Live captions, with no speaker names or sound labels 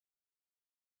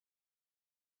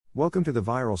Welcome to the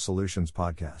Viral Solutions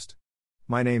Podcast.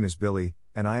 My name is Billy,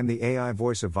 and I am the AI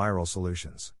voice of Viral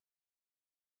Solutions.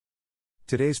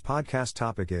 Today's podcast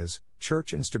topic is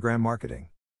Church Instagram Marketing.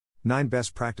 9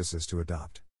 Best Practices to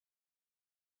Adopt.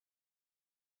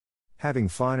 Having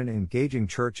fun and engaging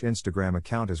church Instagram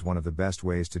account is one of the best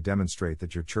ways to demonstrate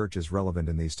that your church is relevant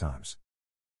in these times.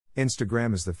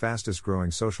 Instagram is the fastest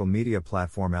growing social media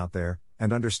platform out there,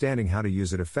 and understanding how to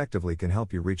use it effectively can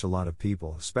help you reach a lot of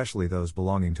people, especially those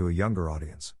belonging to a younger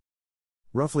audience.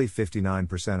 Roughly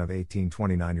 59% of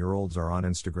 18-29-year-olds are on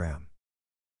Instagram.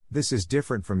 This is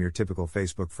different from your typical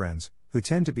Facebook friends, who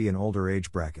tend to be in older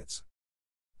age brackets.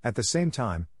 At the same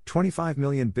time, 25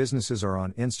 million businesses are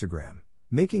on Instagram,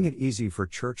 making it easy for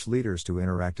church leaders to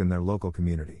interact in their local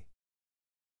community.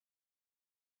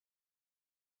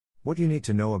 What you need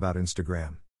to know about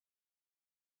Instagram.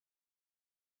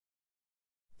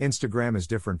 Instagram is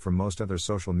different from most other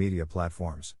social media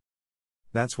platforms.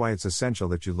 That's why it's essential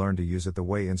that you learn to use it the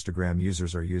way Instagram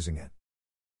users are using it.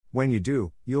 When you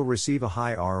do, you'll receive a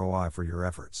high ROI for your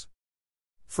efforts.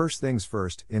 First things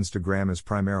first, Instagram is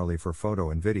primarily for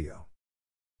photo and video.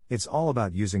 It's all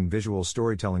about using visual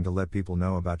storytelling to let people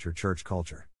know about your church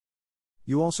culture.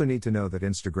 You also need to know that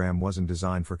Instagram wasn't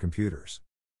designed for computers.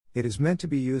 It is meant to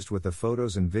be used with the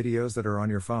photos and videos that are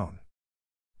on your phone.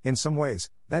 In some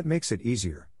ways, that makes it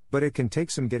easier, but it can take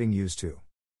some getting used to.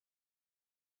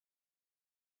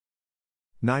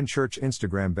 9 Church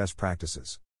Instagram Best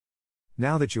Practices.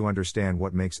 Now that you understand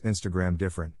what makes Instagram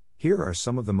different, here are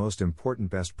some of the most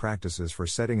important best practices for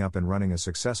setting up and running a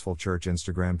successful church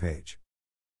Instagram page.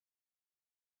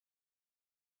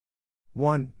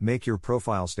 1. Make your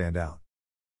profile stand out.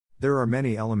 There are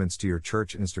many elements to your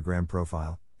church Instagram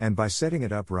profile, and by setting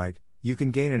it up right, you can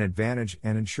gain an advantage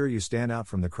and ensure you stand out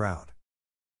from the crowd.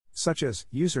 Such as,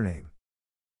 username.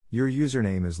 Your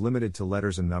username is limited to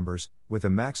letters and numbers, with a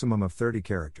maximum of 30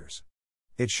 characters.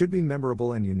 It should be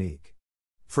memorable and unique.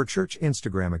 For church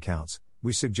Instagram accounts,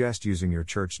 we suggest using your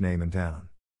church name and town.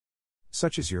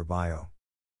 Such as your bio.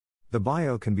 The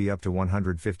bio can be up to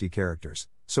 150 characters,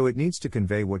 so it needs to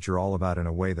convey what you're all about in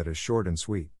a way that is short and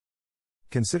sweet.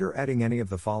 Consider adding any of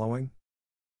the following: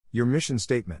 your mission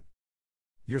statement,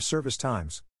 your service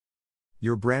times,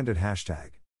 your branded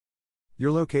hashtag,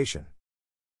 your location.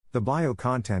 The bio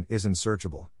content isn't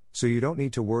searchable, so you don't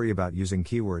need to worry about using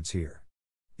keywords here.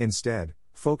 Instead,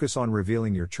 focus on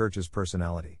revealing your church's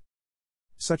personality.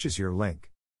 Such as your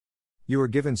link. You are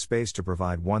given space to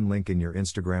provide one link in your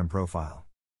Instagram profile.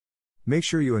 Make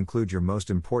sure you include your most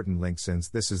important link, since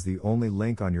this is the only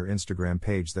link on your Instagram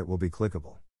page that will be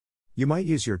clickable. You might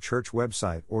use your church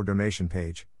website or donation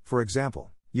page, for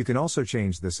example. You can also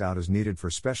change this out as needed for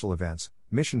special events,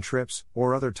 mission trips,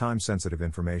 or other time-sensitive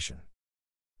information.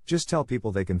 Just tell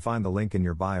people they can find the link in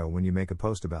your bio when you make a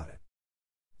post about it.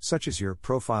 Such as your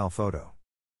profile photo.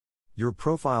 Your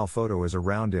profile photo is a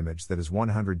round image that is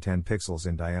 110 pixels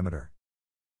in diameter.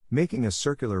 Making a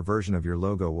circular version of your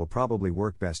logo will probably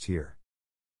work best here.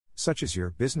 Such as your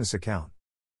business account.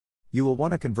 You will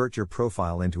want to convert your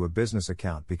profile into a business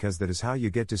account because that is how you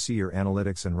get to see your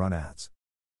analytics and run ads.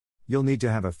 You'll need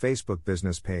to have a Facebook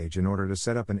business page in order to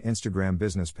set up an Instagram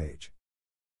business page.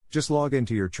 Just log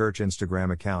into your church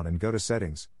Instagram account and go to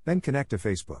Settings, then connect to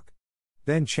Facebook.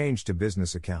 Then change to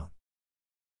Business Account.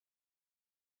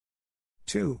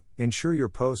 2. Ensure your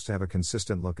posts have a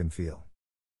consistent look and feel.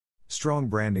 Strong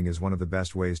branding is one of the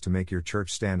best ways to make your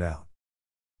church stand out.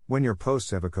 When your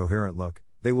posts have a coherent look,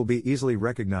 they will be easily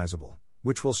recognizable,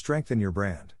 which will strengthen your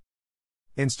brand.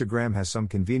 Instagram has some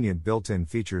convenient built-in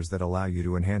features that allow you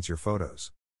to enhance your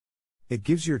photos. It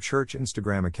gives your church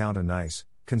Instagram account a nice,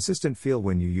 consistent feel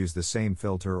when you use the same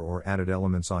filter or added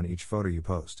elements on each photo you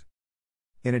post.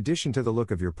 In addition to the look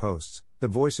of your posts, the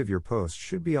voice of your post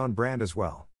should be on brand as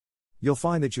well. You'll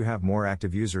find that you have more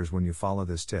active users when you follow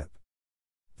this tip.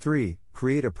 3.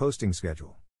 Create a posting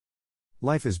schedule.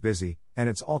 Life is busy, and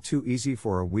it's all too easy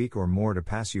for a week or more to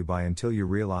pass you by until you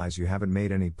realize you haven't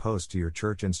made any posts to your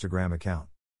church Instagram account.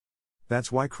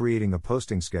 That's why creating a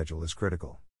posting schedule is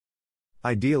critical.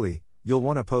 Ideally, you'll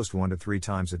want to post 1 to 3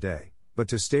 times a day, but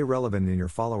to stay relevant in your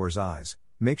followers' eyes,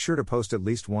 make sure to post at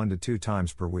least 1 to 2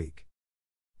 times per week.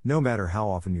 No matter how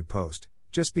often you post,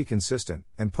 just be consistent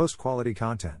and post quality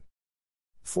content.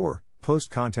 4.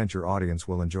 Post content your audience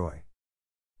will enjoy.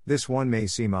 This one may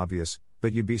seem obvious,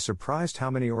 but you'd be surprised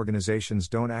how many organizations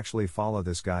don't actually follow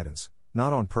this guidance,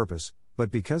 not on purpose,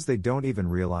 but because they don't even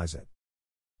realize it.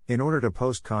 In order to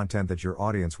post content that your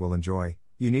audience will enjoy,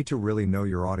 you need to really know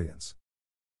your audience.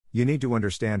 You need to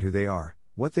understand who they are,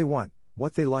 what they want,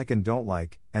 what they like and don't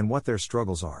like, and what their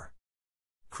struggles are.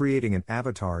 Creating an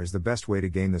avatar is the best way to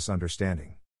gain this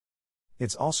understanding.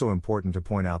 It's also important to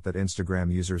point out that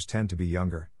Instagram users tend to be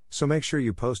younger, so make sure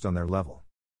you post on their level.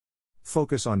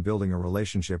 Focus on building a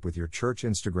relationship with your church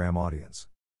Instagram audience.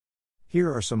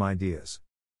 Here are some ideas.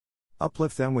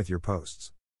 Uplift them with your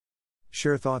posts.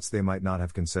 Share thoughts they might not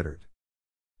have considered.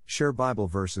 Share Bible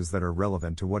verses that are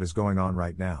relevant to what is going on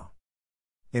right now.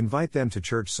 Invite them to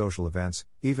church social events,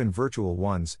 even virtual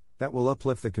ones, that will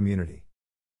uplift the community.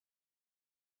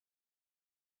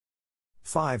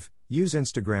 5. Use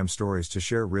Instagram stories to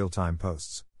share real-time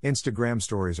posts. Instagram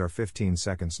stories are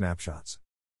 15-second snapshots.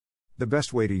 The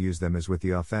best way to use them is with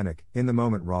the authentic,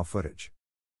 in-the-moment raw footage.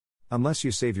 Unless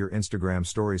you save your Instagram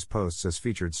stories posts as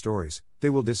featured stories, they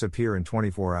will disappear in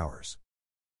 24 hours.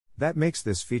 That makes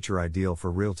this feature ideal for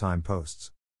real-time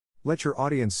posts. Let your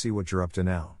audience see what you're up to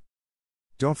now.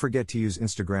 Don't forget to use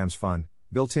Instagram's fun,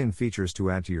 built-in features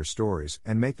to add to your stories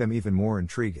and make them even more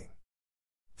intriguing.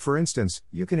 For instance,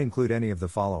 you can include any of the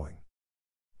following: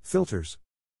 filters,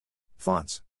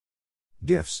 fonts,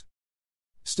 GIFs,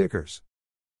 stickers,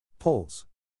 polls,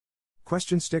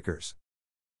 question stickers,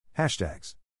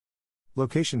 hashtags,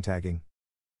 location tagging,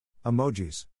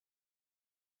 emojis.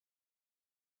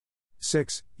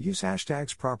 6. Use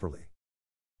hashtags properly.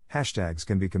 Hashtags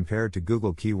can be compared to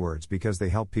Google keywords because they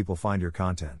help people find your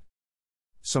content.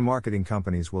 Some marketing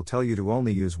companies will tell you to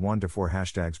only use 1 to 4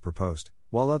 hashtags per post,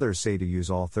 while others say to use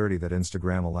all 30 that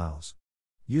Instagram allows.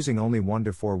 Using only 1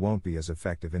 to 4 won't be as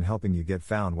effective in helping you get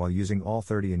found, while using all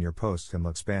 30 in your posts can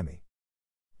look spammy.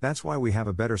 That's why we have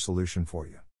a better solution for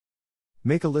you.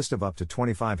 Make a list of up to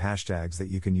 25 hashtags that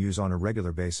you can use on a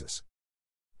regular basis.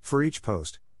 For each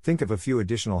post, think of a few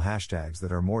additional hashtags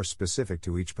that are more specific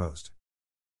to each post.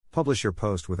 Publish your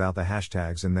post without the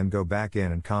hashtags and then go back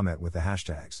in and comment with the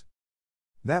hashtags.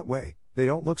 That way, they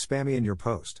don't look spammy in your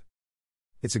post.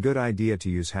 It's a good idea to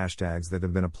use hashtags that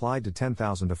have been applied to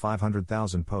 10,000 to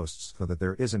 500,000 posts so that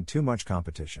there isn't too much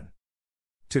competition.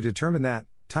 To determine that,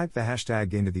 type the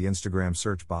hashtag into the Instagram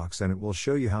search box and it will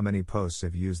show you how many posts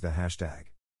have used the hashtag.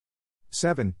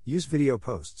 7. Use video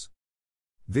posts.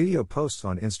 Video posts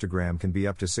on Instagram can be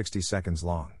up to 60 seconds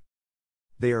long.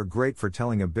 They are great for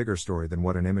telling a bigger story than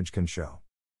what an image can show.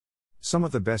 Some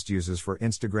of the best uses for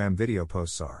Instagram video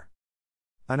posts are: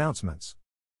 announcements,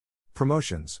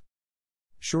 promotions,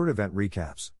 short event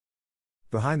recaps,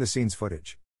 behind-the-scenes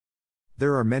footage.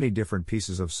 There are many different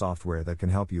pieces of software that can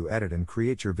help you edit and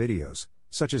create your videos,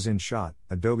 such as InShot,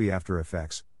 Adobe After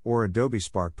Effects, or Adobe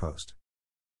Spark Post.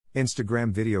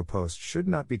 Instagram video posts should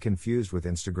not be confused with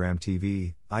Instagram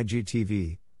TV,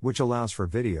 IGTV, which allows for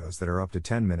videos that are up to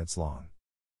 10 minutes long.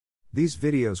 These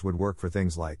videos would work for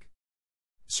things like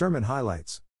sermon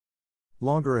highlights,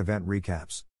 longer event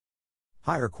recaps,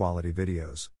 higher quality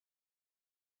videos.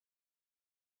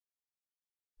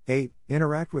 8.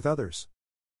 Interact with others.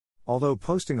 Although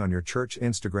posting on your church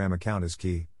Instagram account is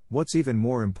key, what's even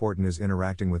more important is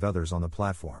interacting with others on the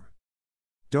platform.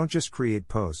 Don't just create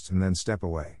posts and then step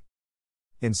away.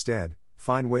 Instead,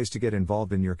 find ways to get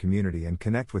involved in your community and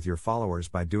connect with your followers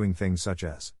by doing things such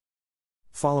as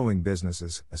following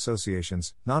businesses,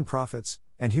 associations, nonprofits,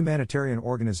 and humanitarian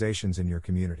organizations in your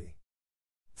community.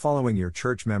 Following your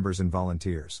church members and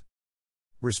volunteers.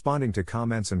 Responding to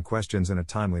comments and questions in a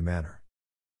timely manner.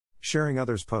 Sharing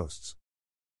others' posts.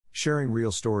 Sharing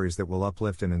real stories that will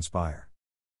uplift and inspire.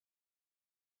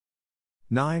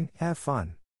 9. Have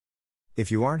fun. If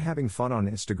you aren't having fun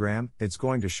on Instagram, it's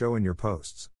going to show in your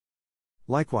posts.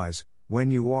 Likewise,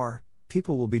 when you are,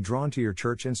 people will be drawn to your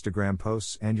church Instagram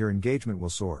posts and your engagement will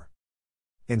soar.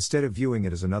 Instead of viewing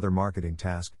it as another marketing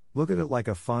task, look at it like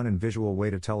a fun and visual way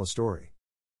to tell a story.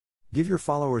 Give your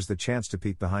followers the chance to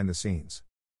peek behind the scenes.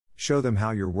 Show them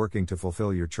how you're working to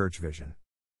fulfill your church vision.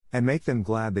 And make them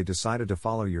glad they decided to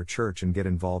follow your church and get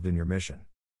involved in your mission.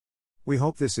 We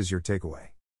hope this is your takeaway.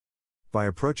 By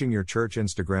approaching your church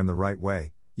Instagram the right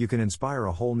way, you can inspire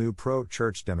a whole new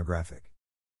pro-church demographic.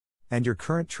 And your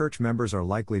current church members are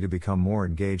likely to become more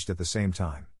engaged at the same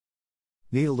time.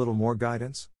 Need a little more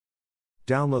guidance?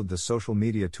 Download the Social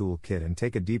Media Toolkit and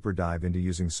take a deeper dive into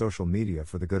using social media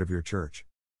for the good of your church.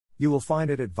 You will find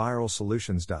it at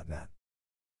viralsolutions.net.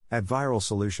 At Viral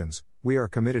Solutions, we are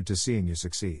committed to seeing you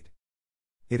succeed.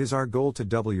 It is our goal to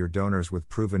double your donors with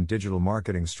proven digital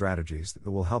marketing strategies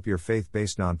that will help your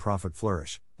faith-based nonprofit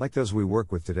flourish, like those we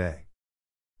work with today.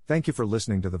 Thank you for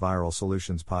listening to the Viral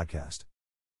Solutions podcast.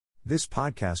 This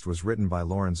podcast was written by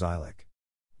Lauren Zeilich.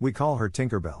 We call her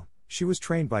Tinkerbell. She was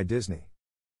trained by Disney.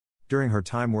 During her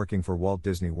time working for Walt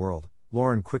Disney World,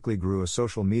 Lauren quickly grew a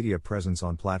social media presence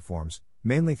on platforms,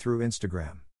 mainly through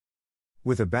Instagram.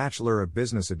 With a Bachelor of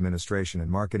Business Administration and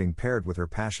Marketing paired with her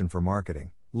passion for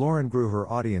marketing, Lauren grew her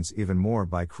audience even more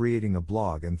by creating a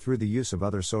blog and through the use of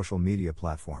other social media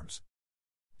platforms.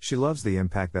 She loves the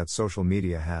impact that social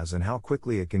media has and how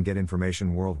quickly it can get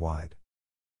information worldwide.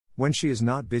 When she is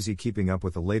not busy keeping up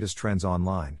with the latest trends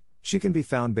online, she can be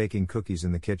found baking cookies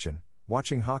in the kitchen,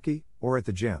 watching hockey, or at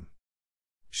the gym.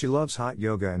 She loves hot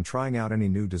yoga and trying out any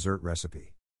new dessert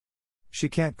recipe. She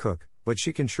can't cook, but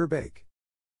she can sure bake.